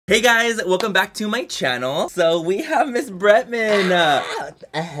Hey guys, welcome back to my channel. So we have Miss Bretman.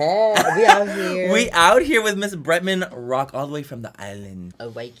 We out here. We out here with Miss Bretman Rock, all the way from the island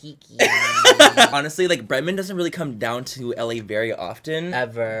of Waikiki. Honestly, like Bretman doesn't really come down to LA very often.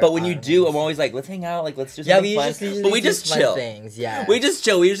 Ever. But when you do, I'm always like, let's hang out, like let's do something fun. But we just chill. Things, yeah. We just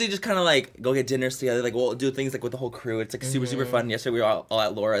chill. We usually just kind of like go get dinners together. Like we'll do things like with the whole crew. It's like super fun. Yesterday we were all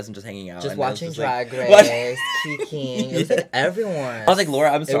at Laura's and just hanging out. Just and watching Drag like, Race, Kiking. It was like everyone. I was like,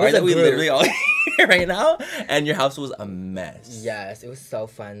 Laura, I'm sorry that we literally all here right now, and your house was a mess. Yes, it was so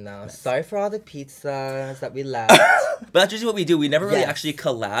fun though. Sorry for all the pizzas that we left. But that's usually what we do. We never really actually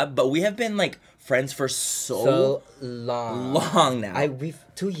collab, but we have been like friends for so long now. We've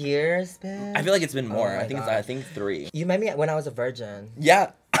 2 years, man. I feel like it's been more. I think 3. You met me when I was a virgin.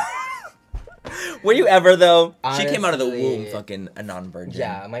 Yeah. Were you ever though? Honestly, she came out of the womb fucking a non-virgin.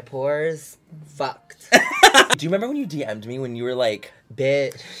 Yeah, my pores fucked. Do you remember when you DM'd me when you were like,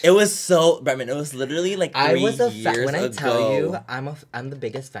 bitch? It was so, Bretman, it was literally like 3 years ago. When I tell you, I'm the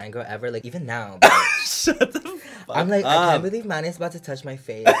biggest fangirl ever. Like even now. Shut the fuck I'm like, up. I can't believe Manny's about to touch my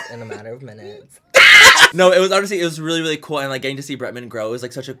face in a matter of minutes. No, it was honestly, it was really cool, and like getting to see Bretman grow was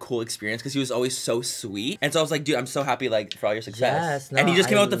like such a cool experience because he was always so sweet, and so I was like, dude, I'm so happy like for all your success. Yes, no, and he just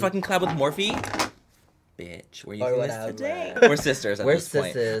came out with the fucking collab with Morphe. Bitch, we're using this today. We're sisters at this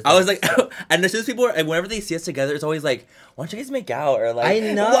point. I was like, and there's just people, and whenever they see us together, it's always like, why don't you guys make out? Or like, I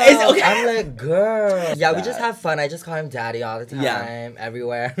know. Okay. I'm like, girl. Yeah, we just have fun. I just call him daddy all the time,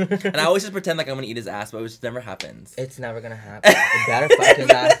 everywhere. And I always just pretend like I'm gonna eat his ass, but it just never happens. It's never gonna happen. It better fucking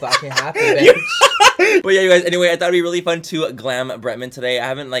not fucking happen, bitch. But yeah, you guys, anyway, I thought it'd be really fun to glam Bretman today. I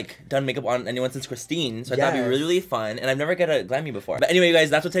haven't like done makeup on anyone since Christine, so I thought it'd be really fun, and I've never got to glam you before. But anyway, you guys,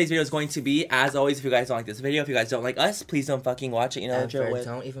 that's what today's video is going to be. As always, if you guys don't like this video, if you guys don't like us, please don't fucking watch it, you know.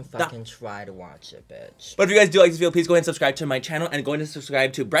 Don't even fucking try to watch it, bitch. But if you guys do like this video, please go ahead and subscribe to my channel, and go ahead and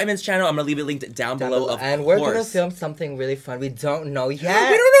subscribe to Bretman's channel. I'm gonna leave it linked down below, of and we're gonna film something really fun. We don't know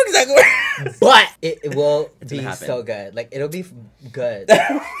yet. We don't know exactly where. But it will be so good. Like, it'll be good.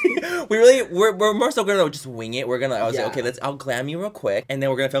 we're more so gonna just wing it. We're gonna, I was like, okay, I'll glam you real quick, and then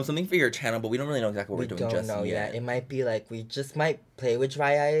we're gonna film something for your channel, but we don't really know exactly what we're doing just yet. Yeah, it might be like, we just might play with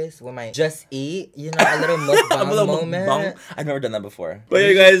dry ice. We might just eat, you know, a little mukbang moment. I've never done that before. But yeah,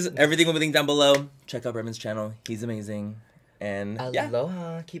 you guys, everything will be linked down below. Check out Bretman's channel. He's amazing. And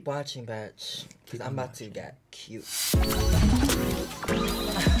aloha. Keep watching, bitch. Because I'm about to get cute.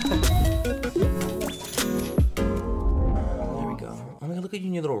 Look at you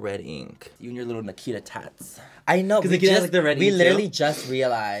and your little red ink. You and your little Nikita tats. I know. Because Nikita has the red ink. We literally just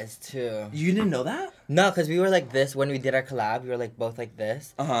realized too. You didn't know that? No, because we were like this when we did our collab. We were like both like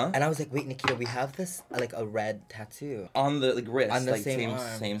this. And I was like, wait, Nikita, we have this like a red tattoo on the like wrist, on the like,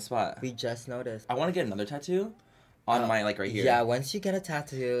 same spot. We just noticed. I want to get another tattoo. On my, like, right here. Yeah, once you get a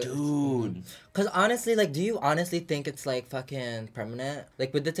tattoo. Dude. Because honestly, like, do you honestly think it's, like, fucking permanent?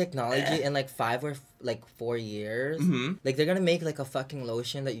 Like, with the technology in, like, 5 or, 4 years, like, they're gonna make, like, a fucking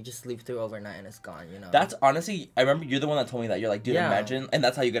lotion that you just sleep through overnight and it's gone, you know? That's honestly, I remember you're the one that told me that. You're like, dude, imagine. And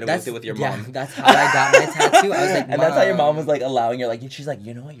that's how you got away with it with your mom. Yeah, that's how I got my tattoo. I was like, Mom. And that's how your mom was, like, allowing you. Like, she's like,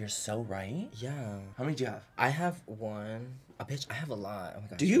 you know what? You're so right. Yeah. How many do you have? I have 1. Bitch, I have a lot. Oh my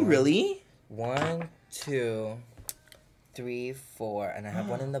gosh. Do you really? 1, 2... 3, 4, and I have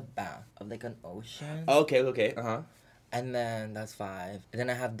one in the back of like an ocean. Okay. And then that's 5. And then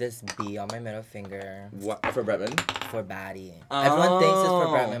I have this B on my middle finger. What for Bretman? For baddie. Everyone thinks it's for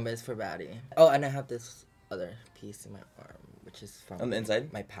Bretman, but it's for baddie. Oh, and I have this other piece in my arm, which is from on the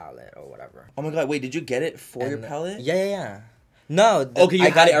inside, my palette or whatever. Oh my god! Wait, did you get it for your palette? Yeah. No. Okay,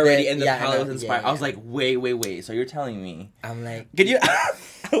 you had it already, and the palette was inspired. Yeah. I was like, wait. So you're telling me? I'm like, could you?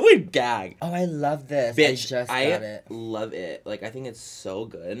 I would gag. Oh, I love this. Bitch, I got it. Love it. Like, I think it's so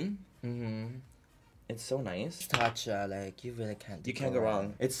good. It's so nice. Tatcha, like, you really can't. You can't go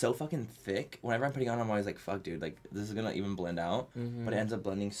wrong. It's so fucking thick. Whenever I'm putting it on, I'm always like, fuck, dude. Like, this is gonna even blend out. But it ends up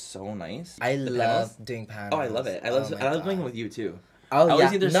blending so nice. I love doing panels. Oh, I love it. I love doing it with you too. Oh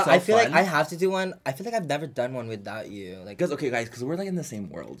yeah, no, I feel like I have to do one. I feel like I've never done one without you. Like, because okay, guys, because we're like in the same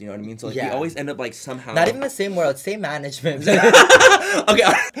world, you know what I mean? So like, we always end up like somehow. Not even the same world, same management. Okay,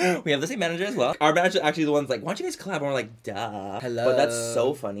 we have the same manager as well. Our manager actually the one's like, why don't you guys collab? And we're like, duh. Hello. But that's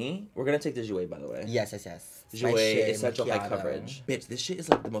so funny. We're gonna take the Jouer, by the way. Yes. Jouer Essential High Coverage. Bitch, this shit is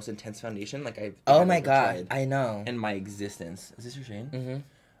like the most intense foundation like I've. Oh my god, I know. In my existence, is this your shade?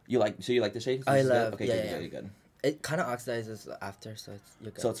 You like the shade? I love. Okay, yeah. good. It kind of oxidizes after, so you're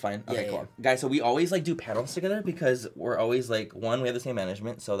good. So it's fine? Yeah, Okay, cool. yeah. Guys, so we always, like, do panels together because we're always, like, one, we have the same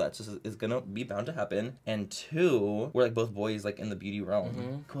management, so that's just is gonna be bound to happen. And two, we're, like, both boys, like, in the beauty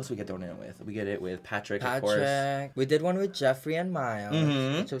realm. Who else we get thrown in with? We get it with Patrick, of course. We did one with Jeffrey and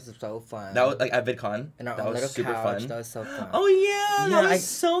Miles, which was so fun. That was, like, at VidCon. And our that own was little super couch. fun. That was so fun. Oh, yeah! That was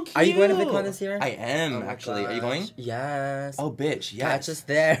so cute! Are you going to VidCon this year? I am, actually. Are you going? Yes. Oh, bitch, yes. Catch us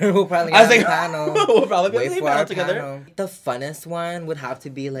there. We'll probably I was get like, a panel. we'll probably Wait get a for panel our together. panel. The funnest one would have to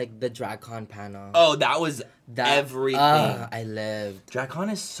be like the DragCon panel. Oh, that was everything. I lived.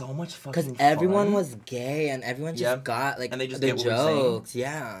 DragCon is so much fucking fun. Because everyone was gay and everyone just got like and they just the get what jokes.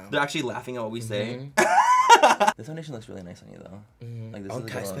 Yeah. They're actually laughing at what we say. This foundation looks really nice on you though. Like this is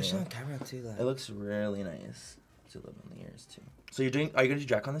Okay, especially on camera too. It looks really nice. It's a little on the ears too. So are you gonna do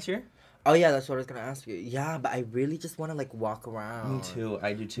DragCon this year? Oh yeah, that's what I was gonna ask you. Yeah, but I really just want to like walk around. Me too.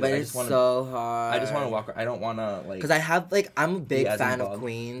 I do too. But it's so hard. I just want to walk. I don't want to like. Because I have like I'm a big fan of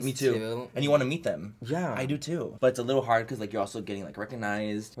queens. Me too. And you want to meet them. Yeah. I do too. But it's a little hard because like you're also getting like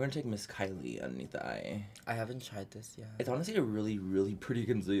recognized. We're gonna take Miss Kylie underneath the eye. I haven't tried this yet. It's honestly a really really pretty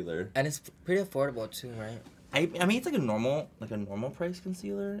concealer. And it's pretty affordable too, right? I mean it's like a normal price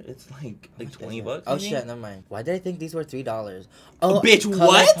concealer. It's like $20. Oh shit, never mind. Why did I think these were $3? Oh, bitch,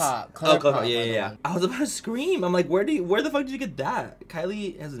 what? ColourPop, yeah. I was about to scream. I'm like, where the fuck did you get that?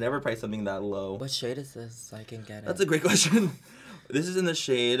 Kylie has never priced something that low. What shade is this so I can get it? That's a great question. This is in the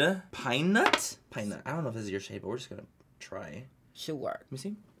shade Pine Nut. I don't know if this is your shade, but we're just gonna try. Should work. Let me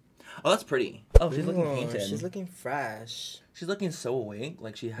see. Oh, that's pretty. Oh, she's looking painted. She's looking fresh. She's looking so awake.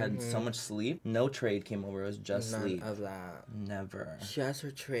 Like she had so much sleep. No trade came over. It was just sleep. None of that. Never. She has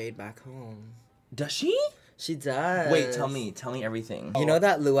her trade back home. Does she? She does. Wait, tell me everything. You know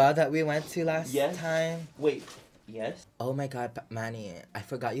that luau that we went to last time? Wait. Yes? Oh my god, Manny, I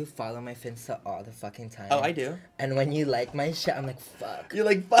forgot you follow my Finsta all the fucking time. Oh, I do. And when you like my shit, I'm like, fuck. You're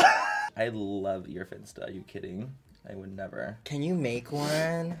like, fuck. I love your Finsta. Are you kidding? I would never. Can you make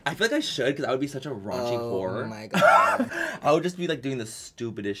one? I feel like I should because I would be such a raunchy whore. Oh my god. I would just be like doing the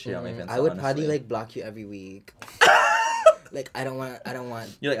stupidest shit on my Finsta. I would probably like block you every week. Like I don't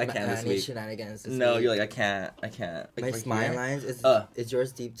want. You're like I can't this week. Shenanigans this no, week. you're like I can't. Like, my smile lines is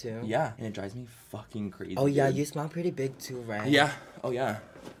yours deep too? Yeah, and it drives me fucking crazy. Oh yeah, you smile pretty big too, right? Yeah. Oh yeah.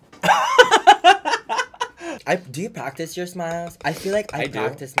 Do you practice your smiles? I feel like I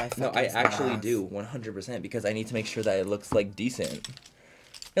practice my fucking No, I smiles. actually do 100% because I need to make sure that it looks like decent.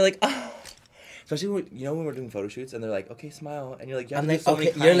 You're like, ah. Especially when, when we're doing photo shoots and they're like, okay, smile, and you're like, I'm like,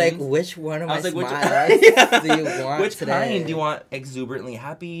 okay, you're like, which one of my smiles do you want which today? kind? Do you want exuberantly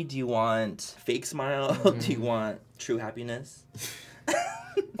happy? Do you want fake smile? Do you want true happiness?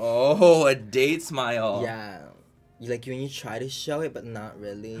 Oh, a date smile. Yeah. Like when you try to show it, but not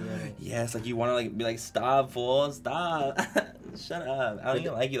really. Like, yes, like you want to like be like, stop, fool, stop, shut up. I don't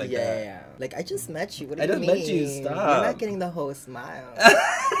even like you like that. Yeah, like I just met you. What do I you just mean? met you. Stop. You're not getting the whole smile.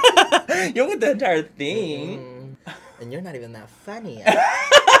 You don't get the entire thing. And you're not even that funny.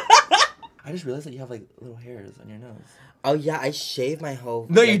 I just realized that you have like little hairs on your nose. Oh yeah, I shave my whole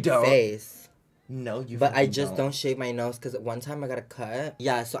you don't. face. No, you. But I just don't shave my nose because one time I got a cut.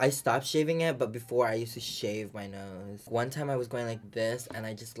 Yeah, so I stopped shaving it, but before I used to shave my nose. One time I was going like this, and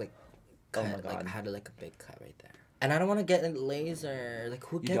I just like cut, like had like a big cut right there. And I don't want to get a laser. Like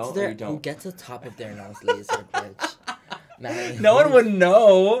who gets the top of their nose laser, bitch? No one would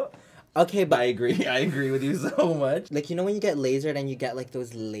know. Okay, but I agree with you so much. Like, you know when you get lasered and you get, like,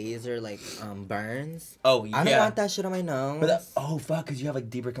 those laser, like, burns? Oh, yeah. I don't want that shit on my nose. But oh, fuck, because you have, like,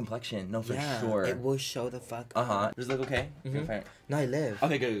 deeper complexion. No, for sure. It will show the fuck. Just like, okay? No, I live.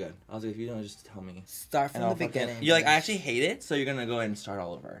 Okay, good. I was like, if you don't, just tell me. Start from the beginning. You're like, I actually hate it, so you're gonna go ahead and start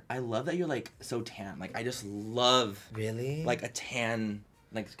all over. I love that you're, like, so tan. Like, I just love... Really? Like, a tan...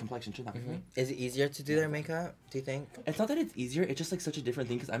 Like complexion too. Is it easier to do their makeup? Do you think? It's not that it's easier. It's just like such a different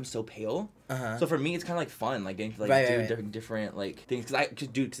thing because I'm so pale. So for me, it's kind of like fun, like getting to like do different like things.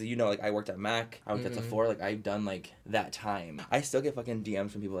 Because like I worked at Mac, I worked at Sephora. Like I've done like that time. I still get fucking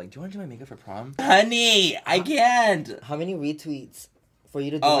DMs from people like, "Do you want to do my makeup for prom?" Honey, I can't. How many retweets for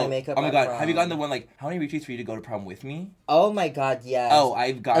you to do my makeup? Oh my god, have you gotten the one like, how many retweets for you to go to prom with me? Oh my god, yes. Oh,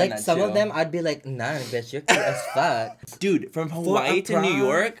 I've gotten that some of them, I'd be like, none, bitch, you're cute as fuck. Dude, from Hawaii to New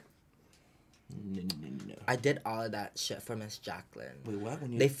York. No. I did all of that shit for Miss Jacqueline. Wait, what?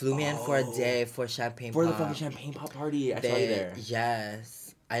 They flew me in for a day for champagne pop. For the fucking champagne pop party. I saw you there. Yes.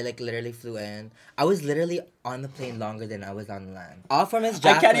 I like literally flew in. I was literally on the plane longer than I was on land. All for Miss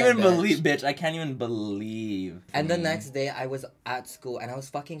Jacqueline. I can't even believe, bitch. I can't even believe. And the next day I was at school and I was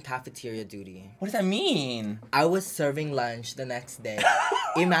fucking cafeteria duty. What does that mean? I was serving lunch the next day.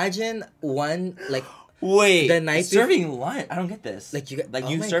 Imagine one like Wait, the night serving lunch? I don't get this. Like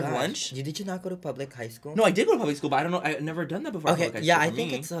you serve lunch? Did you not go to public high school? No, I did go to public school, but I don't know. I've never done that before. Okay, yeah, I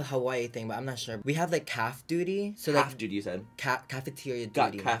think it's a Hawaii thing, but I'm not sure. We have like calf duty. So calf like duty, you said. Cafeteria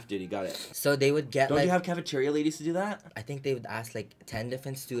duty. Got calf duty. Got it. So they would get. Don't you have cafeteria ladies to do that? I think they would ask like 10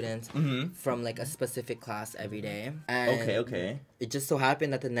 different students from like a specific class every day. And okay. It just so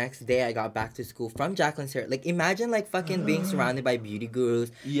happened that the next day I got back to school from Jacqueline's hair. Like imagine like fucking being surrounded by beauty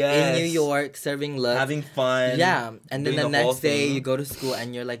gurus in New York, serving lunch, having fun. Yeah, and then the next day you go to school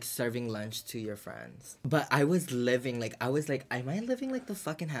and you're like serving lunch to your friends. But I was living like am I living like the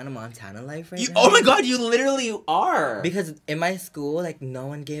fucking Hannah Montana life right now? Oh my god, you literally are. Because in my school, like no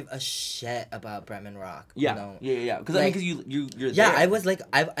one gave a shit about Bretman Rock. Yeah, no. yeah. Because like, you're yeah, there. I was like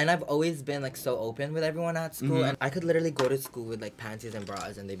I've always been like so open with everyone at school, and I could literally go to school with like panties and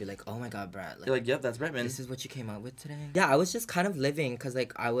bras, and they'd be like, "Oh my god, Brett!" Like, you're like, "Yep, that's Bretman. This is what you came out with today." Yeah, I was just kind of living because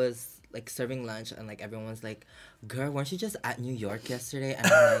like I was like serving lunch, and like everyone was like, "Girl, weren't you just at New York yesterday?" And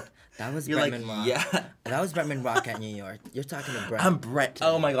I'm like, "That was Bretman Rock." Yeah, that was Bretman Rock at New York. You're talking to Brett. I'm Brett.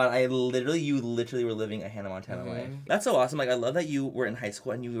 Oh my god, you literally were living a Hannah Montana life. That's so awesome. Like I love that you were in high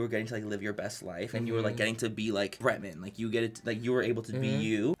school and you were getting to like live your best life, and you were like getting to be like Bretman. Like you get it. Like you were able to be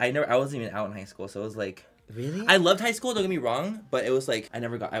you. I wasn't even out in high school, so it was like. Really? I loved high school, don't get me wrong, but it was like I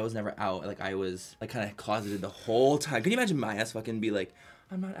was never out. Like I was like kind of closeted the whole time. Can you imagine my ass fucking be like,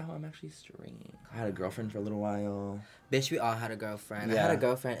 I'm not out, I'm actually straight. I had a girlfriend for a little while. Bitch, we all had a girlfriend. Yeah. I had a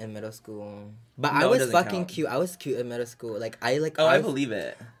girlfriend in middle school. But I was fucking cute. I was cute in middle school. Like, I believe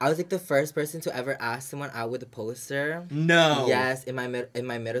it. I was, like, the first person to ever ask someone out with a poster. No. Yes, in my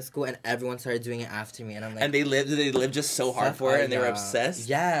middle school, and everyone started doing it after me, and I'm like... And they lived just so hard for it, and they were obsessed?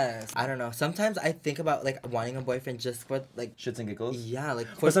 Yes. I don't know. Sometimes I think about, like, wanting a boyfriend just for, like... Shits and giggles? Yeah, like,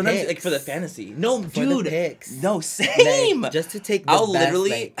 for sometimes, pics. Like, for the fantasy. No, for dude. The pics. No, same! Like, just to take the literally...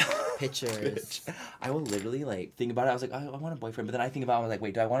 Like, pictures. I will literally like think about it. I was like, I want a boyfriend, but then I think about it, I was like,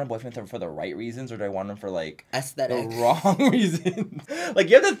 wait, do I want a boyfriend for the right reasons, or do I want him for like aesthetic, the wrong reasons? Like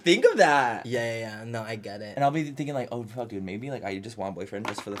you have to think of that. Yeah. No, I get it. And I'll be thinking like, oh fuck, dude, maybe like I just want a boyfriend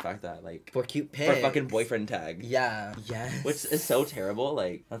just for the fact that like for cute pics, for fucking boyfriend tag. Yeah. Yes. Which is so terrible.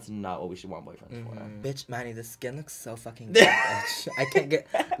 Like that's not what we should want boyfriends for. Bitch, Manny, the skin looks so fucking good.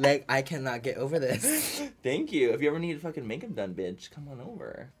 Bitch. I cannot get over this. Thank you. If you ever need fucking makeup done, bitch, come on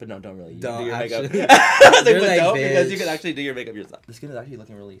over. But no, don't really. Don't do your actually. Makeup. Like, like, because you can actually do your makeup yourself. The skin is actually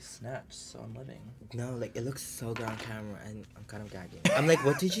looking really snatched, so I'm living. No, like it looks so good on camera, and I'm kind of gagging. I'm like,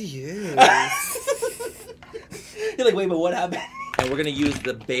 what did you use? You're like, wait, but what happened? And we're gonna use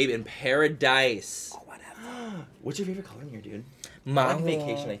the Babe in Paradise. Oh, whatever. What's your favorite color in here, dude? Maho.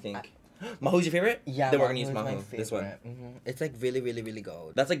 Vacation, I think. Maho's your favorite? Yeah. Then we're gonna use Maho. This one. It's like really, really, really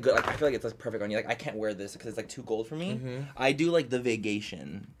gold. That's like good. Like, I feel like it's like perfect on you. Like I can't wear this because it's like too gold for me. I do like the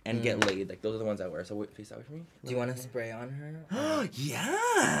vacation and get laid. Like those are the ones I wear. So face that way for me. Do you want to spray on her?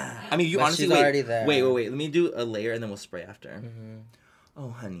 Yeah. I mean, you but honestly she's already there. Wait. Let me do a layer and then we'll spray after.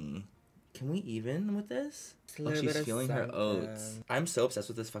 Oh, honey. Can we even with this? Oh, she's feeling her oats. I'm so obsessed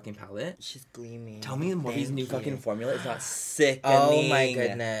with this fucking palette. She's gleaming. Tell me Morphe's new fucking formula is not sick. Oh my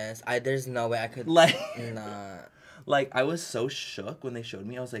goodness. There's no way I could like not. Like I was so shook when they showed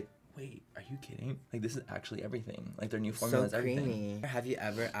me. I was like, wait, are you kidding? Like this is actually everything. Like their new formula is everything. Have you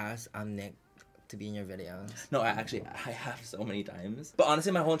ever asked Nick to be in your videos? No, I have so many times. But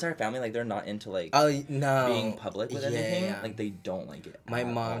honestly, my whole entire family, like, they're not into, like, being public with anything. Yeah. Like, they don't like it. My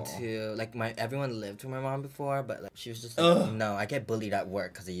mom, too. Like, everyone lived with my mom before, but, like, she was just like, no, I get bullied at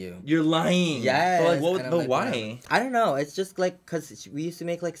work because of you. You're lying. Yes. But why? I don't know. It's just, like, because we used to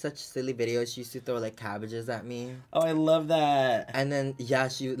make, like, such silly videos. She used to throw, like, cabbages at me. Oh, I love that. And then, yeah,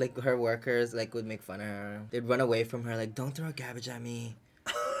 she, like, her workers, like, would make fun of her. They'd run away from her, like, don't throw a cabbage at me.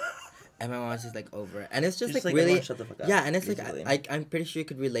 And my mom's just like over it, and it's just like really, shut the fuck up, yeah. And it's like I'm pretty sure you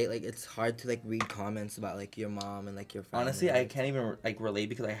could relate. Like it's hard to like read comments about like your mom and like your family. Honestly, I can't even like relate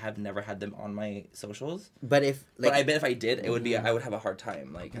because I have never had them on my socials. But I bet if I did, it would be I would have a hard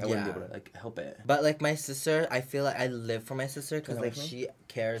time. Like I wouldn't be able to like help it. But like my sister, I feel like I live for my sister because like she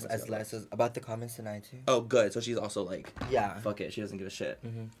cares as less as about the comments tonight too. Oh, good. So she's also like, fuck it. She doesn't give a shit.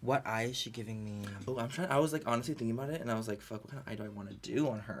 What eye is she giving me? Oh, I was like honestly thinking about it, and I was like, fuck, what kind of eye do I want to do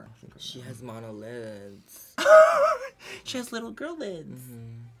on her? She has mono lids. She has little girl lids.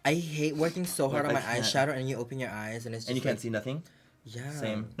 I hate working so hard on my eyeshadow, and you open your eyes, and it's just and you can't see nothing. Yeah.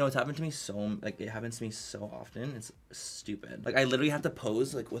 Same. No, it's happened to me it happens to me so often. It's stupid. Like I literally have to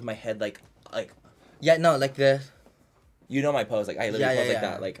pose like with my head like. Yeah. No, like this. You know my pose. Like I literally pose like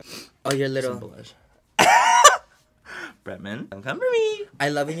that. Like. Oh, your little. Bretman, don't come for me. I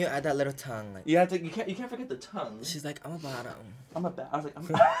love when you add that little tongue. Like, You have to. You can't forget the tongue. she's like, I'm a bottom. I'm a bad. I was like,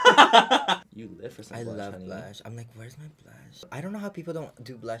 I'm. You live for some I blush, love honey. blush. I'm like, where's my blush? I don't know how people don't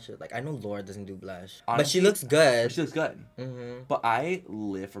do blushes. Like, I know Laura doesn't do blush, Honestly, but she looks good. She looks good. But I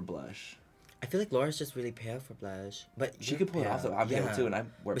live for blush. I feel like Laura's just really pale for blush, but She could pull it off though. I'm pale too, and I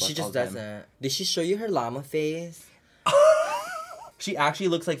wear blush. But she just all the time. doesn't. Did she show you her llama face? She actually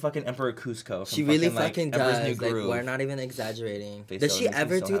looks like fucking Emperor Cusco. From She really fucking Emperor's does. New Like, Groove. we're not even exaggerating. Face Does so she makes me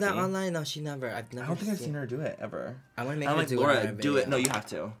ever so do that happy. online? No, she never. I've never. I don't think I've seen her do it ever. I want to make I'm her like, do Laura, it. in our do it. No, video. you have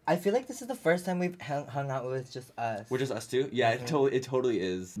to. I feel like this is the first time we've hung out with just us. We're just us two. Yeah, it totally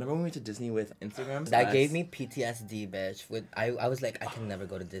is. Remember when we went to Disney with Instagram? That gave me PTSD, bitch. I was like, I can never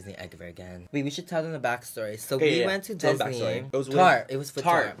go to Disney ever again. Wait, we should tell them the backstory. So we went to Tell the Disney. backstory. It was with Tart. It was for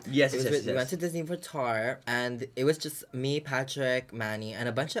Tart. Tart. Yes, We went to Disney for Tart, and it was just me, Patrick, Manny, and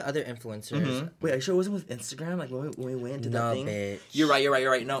a bunch of other influencers. Wait, are you sure it wasn't with Instagram? Like when we went to that thing? No, bitch. You're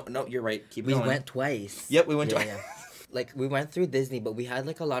right. No, you're right. Keep going. We went twice. Yep, we went twice. Yeah. Like, we went through Disney, but we had,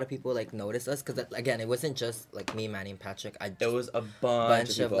 like, a lot of people, like, notice us. Because, again, it wasn't just, like, me, Manny, and Patrick. It was a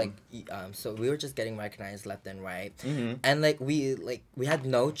bunch of like, so we were just getting recognized left and right. Mm-hmm. And, like, we had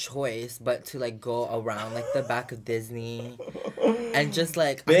no choice but to, like, go around, like, the back of Disney. And just,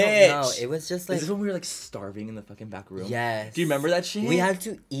 like, Bitch. I don't know. It was just, like... Is this when we were, like, starving in the fucking back room? Yes. Do you remember that shit? We had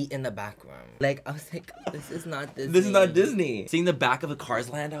to eat in the back room. Like, I was like, this is not Disney. This is not Disney. Seeing the back of the Cars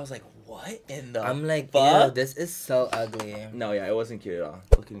Land, I was like, what in the I'm like, fuck? ew, this is so ugly. No, yeah, it wasn't cute at all.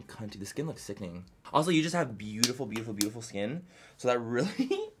 Looking cunty. The skin looks sickening. Also, you just have beautiful, beautiful, beautiful skin. So that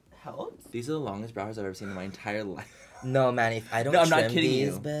really helps. These are the longest brows I've ever seen in my entire life. No, man, if I don't I'm trim not kidding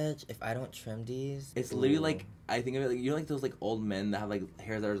these, you. bitch, if I don't trim these... It's literally like, I think of it like, you're like those like old men that have like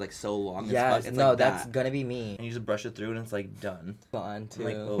hair that are like so long. Yes, as fuck. It's no, like that's that. gonna be me. And you just brush it through and it's like done. Gone too.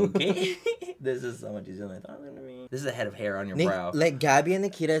 I'm like, okay. This is so much easier than I thought it was gonna be. This is a head of hair on your brow. Like, Gabby and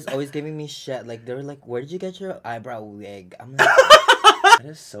Nikita is always giving me shit. Like, they were like, where did you get your eyebrow wig? I'm like... That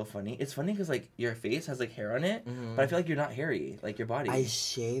is so funny. It's funny because like your face has like hair on it, Mm-hmm. but I feel like you're not hairy, like your body. I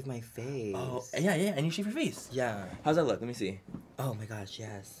shave my face. Oh, yeah, and you shave your face. Yeah. How's that look? Let me see. Oh my gosh,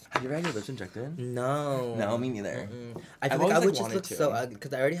 yes. Have you ever had your lips injected? No. No, me neither. I feel I've like always, I would like, just wanted look to. so ugly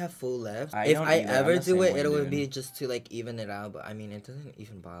because I already have full lips. I If don't I either. I'm ever the do same it, way, it would dude. be just to like even it out. But I mean, it doesn't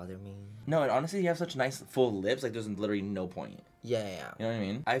even bother me. No, and honestly, you have such nice full lips. Like, there's literally no point. Yeah. You know what I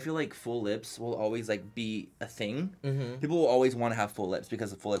mean? I feel like full lips will always like be a thing. Mm-hmm. People will always want to have full lips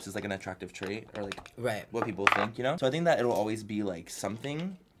because full lips is like an attractive trait or like Right. what people think, you know? So I think that it'll always be like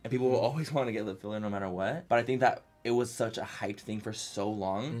something and people will always want to get lip filler no matter what. But I think that it was such a hyped thing for so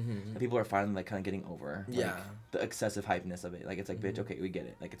long that people are finally like kind of getting over like, Yeah. the excessive hypeness of it. Like it's like, bitch, okay, we get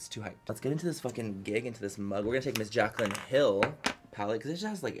it. Like it's too hyped. Let's get into this fucking gig, into this mug. We're gonna take Miss Jaclyn Hill palette because it just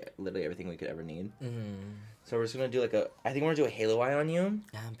has like literally everything we could ever need. So we're just gonna do like I think we're gonna do a halo eye on you.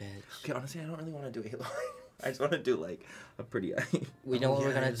 Yeah, bitch. Okay, honestly, I don't really want to do a halo eye. I just want to do like a pretty eye. We know what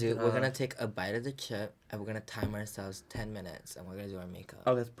we're gonna yes, do. We're gonna take a bite of the chip and we're gonna time ourselves 10 minutes and we're gonna do our makeup.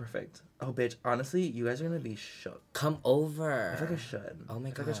 Oh, that's perfect. Oh, bitch, honestly, you guys are gonna be shook. Come over. I feel like I should. Oh my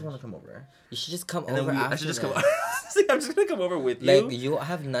I feel like I just gosh. want to come over. You should just come And then over after I should just this. come over. I'm just gonna come over with you. Like, you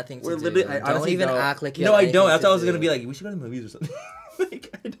have nothing to We're do. literally, I don't honestly even don't. act like you No, have I don't. anything That's to why I was gonna do. be like, we should go to the movies or something.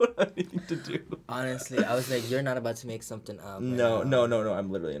 Like, I don't have anything to do. Honestly, I was like, you're not about to make something up. right No, now. no, I'm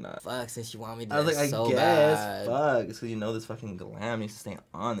literally not. Fuck, since you want me to I was do like, it so I guess, bad. fuck. It's because you know this fucking glam needs to stay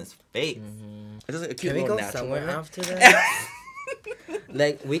on this face. It's just like a cute Can we little go natural somewhere moment. after this?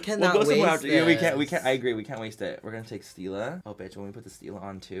 Like, we cannot We'll go somewhere waste after. Yeah, we can't. this. I agree. We can't waste it. We're gonna take Stila. Oh, bitch! When we put the Stila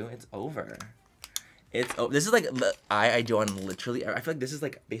on too, it's over. It's over. This is like the eye I do on literally. I feel like this is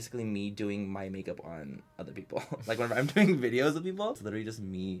like basically me doing my makeup on other people. Like whenever I'm doing videos of people, it's literally just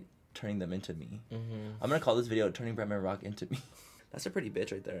me turning them into me. I'm gonna call this video "Turning Bretman Rock into Me." That's a pretty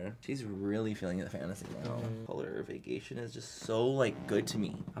bitch right there. She's really feeling the fantasy now. Polar vacation is just so like good to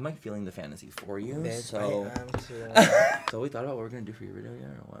me. I'm like feeling the fantasy for you. Bitch, So, I am too. so we thought about what we're gonna do for your video yet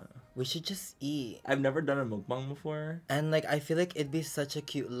or what? We should just eat. I've never done a mukbang before. And, like, I feel like it'd be such a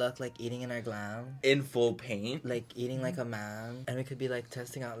cute look, like, eating in our glam. In full paint. Like, eating like a man. And we could be, like,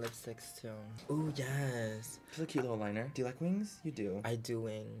 testing out lipsticks, too. Ooh, yes. It's a cute little liner. Do you like wings? You do. I do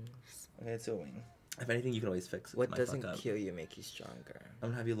wings. Okay, it's a wing. If anything, you can always fix it. What My doesn't fuck up. kill you make you stronger. I'm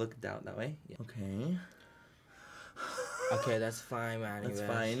gonna have you look down that way. Yeah. Okay. Okay, that's fine, Manny. That's bitch.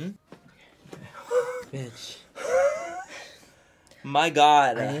 fine. Bitch. My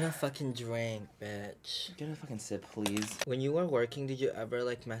God. I need a fucking drink, bitch. Get a fucking sip, please. When you were working, did you ever,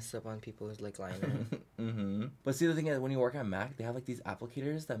 like, mess up on people's, like, liner? But see, the thing is, when you work at Mac, they have like these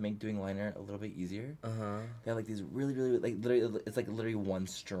applicators that make doing liner a little bit easier. They have like these really, like literally, it's like literally one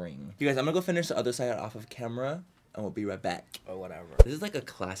string. You guys, I'm gonna go finish the other side off of camera. and we'll be right back. Or whatever. This is like a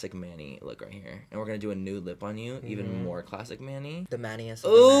classic Manny look right here. And we're gonna do a nude lip on you. Even more classic Manny. The manniest.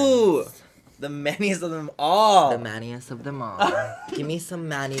 Ooh! The manniest of them all. The manniest of them all. Give me some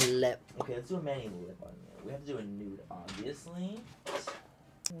Manny lip. Okay, let's do a Manny lip on you. We have to do a nude, obviously.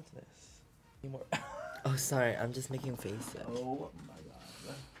 What's this? Any more? Oh, sorry. I'm just making faces. Oh my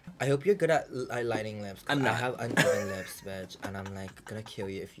god. I hope you're good at lining lips. I'm not. I have uneven lips, bitch. And I'm like, gonna kill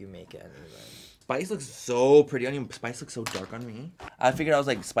you if you make it uneven. Spice looks so pretty on you. Spice looks so dark on me. I figured I was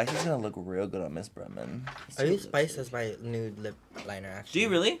like, Spice is gonna look real good on Miss Bretman. I use Spice as my nude lip liner, actually. Do you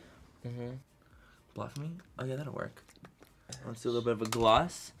really? Mm-hmm. Block me? Oh yeah, that'll work. Let's do a little bit of a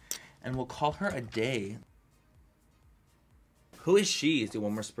gloss. And we'll call her a day. Who is she? Let's do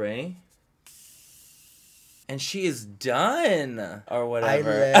one more spray. And she is done. Or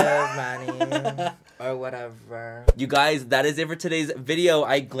whatever. I live, Manny. Or whatever. You guys, that is it for today's video.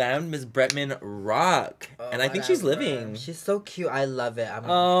 I glammed Miss Bretman Rock. And I think she's living. She's so cute. I love it.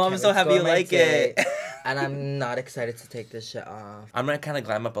 I'm so happy you like it. And I'm not excited to take this shit off. I'm gonna kind of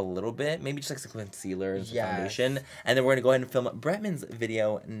glam up a little bit. Maybe just like some concealer and some foundation. And then we're gonna go ahead and film Bretman's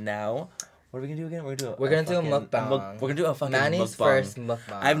video now. What are we gonna do again? We're gonna do a mukbang. We're gonna do a fucking Manny's mukbang. first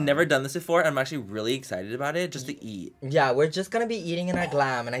mukbang. I've never done this before. I'm actually really excited about it, just to eat. Yeah, we're just gonna be eating in our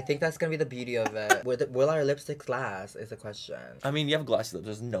glam, and I think that's gonna be the beauty of it. Will our lipsticks last? Is the question. I mean, you have glossy lips.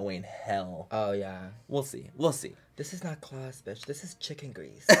 There's no way in hell. Oh yeah. We'll see. We'll see. This is not gloss, bitch. This is chicken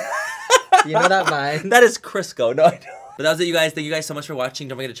grease. You know that line? That is Crisco. No, I don't. But that was it, you guys. Thank you guys so much for watching.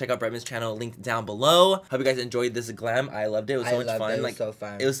 Don't forget to check out Bretman's channel, linked down below. Hope you guys enjoyed this glam. I loved it. It was so much fun. It was so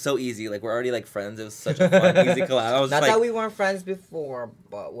fun. It was so easy. Like, we're already like friends. It was such a fun, easy collab. I was not like, that we weren't friends before,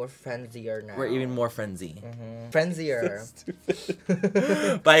 but we're friendsier now. We're even more frenzy. Friendsier.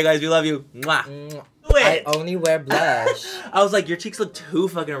 Bye, you guys. We love you. Mwah. I only wear blush. I was like, your cheeks look too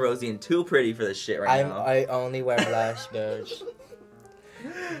fucking rosy and too pretty for this shit right now. I only wear blush, bitch.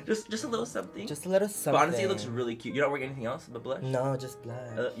 Just a little something. Just a little something. But honestly, it looks really cute. You're not wearing anything else but blush? No, just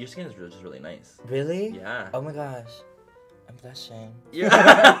blush. Your skin is just really nice. Really? Yeah. Oh my gosh. I'm blushing.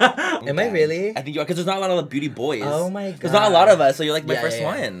 Yeah. Am I really? I think you are, because there's not a lot of beauty boys. Oh my god. There's not a lot of us, so you're like my first yeah.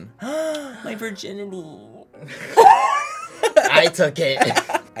 one. My virginity. I took it.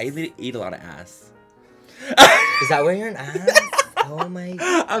 I eat a lot of ass. Is that where you're an ass? Oh my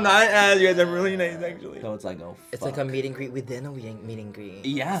god. I'm not an ass, you guys. I'm really nice, actually. So it's like, oh, it's like a meet and greet within a meet and greet.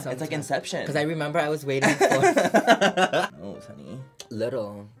 Yeah, sometimes. It's like Inception. Because I remember I was waiting for... Oh, honey.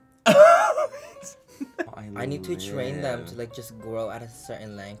 Little. I need to train them to like just grow at a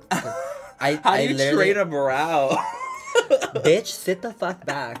certain length. How do you train a brow? Bitch, sit the fuck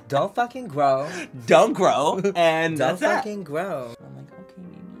back. Don't fucking grow. Don't grow. And don't fucking grow. I'm like, okay,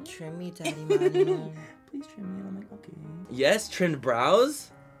 Mimi. Trim me, Daddy Manny. Please trim me. I'm like, okay. Yes, trimmed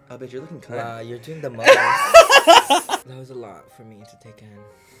brows. I bet you're looking kind. Wow, you're doing the most. That was a lot for me to take in.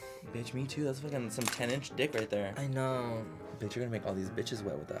 Bitch, me too. That's fucking some 10-inch dick right there. I know. Bitch, you're gonna make all these bitches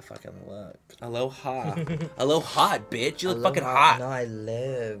wet with that fucking look. Aloha. Aloha, bitch. You look fucking hot. No, I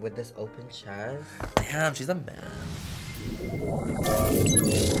live with this open chest. Damn, she's a man.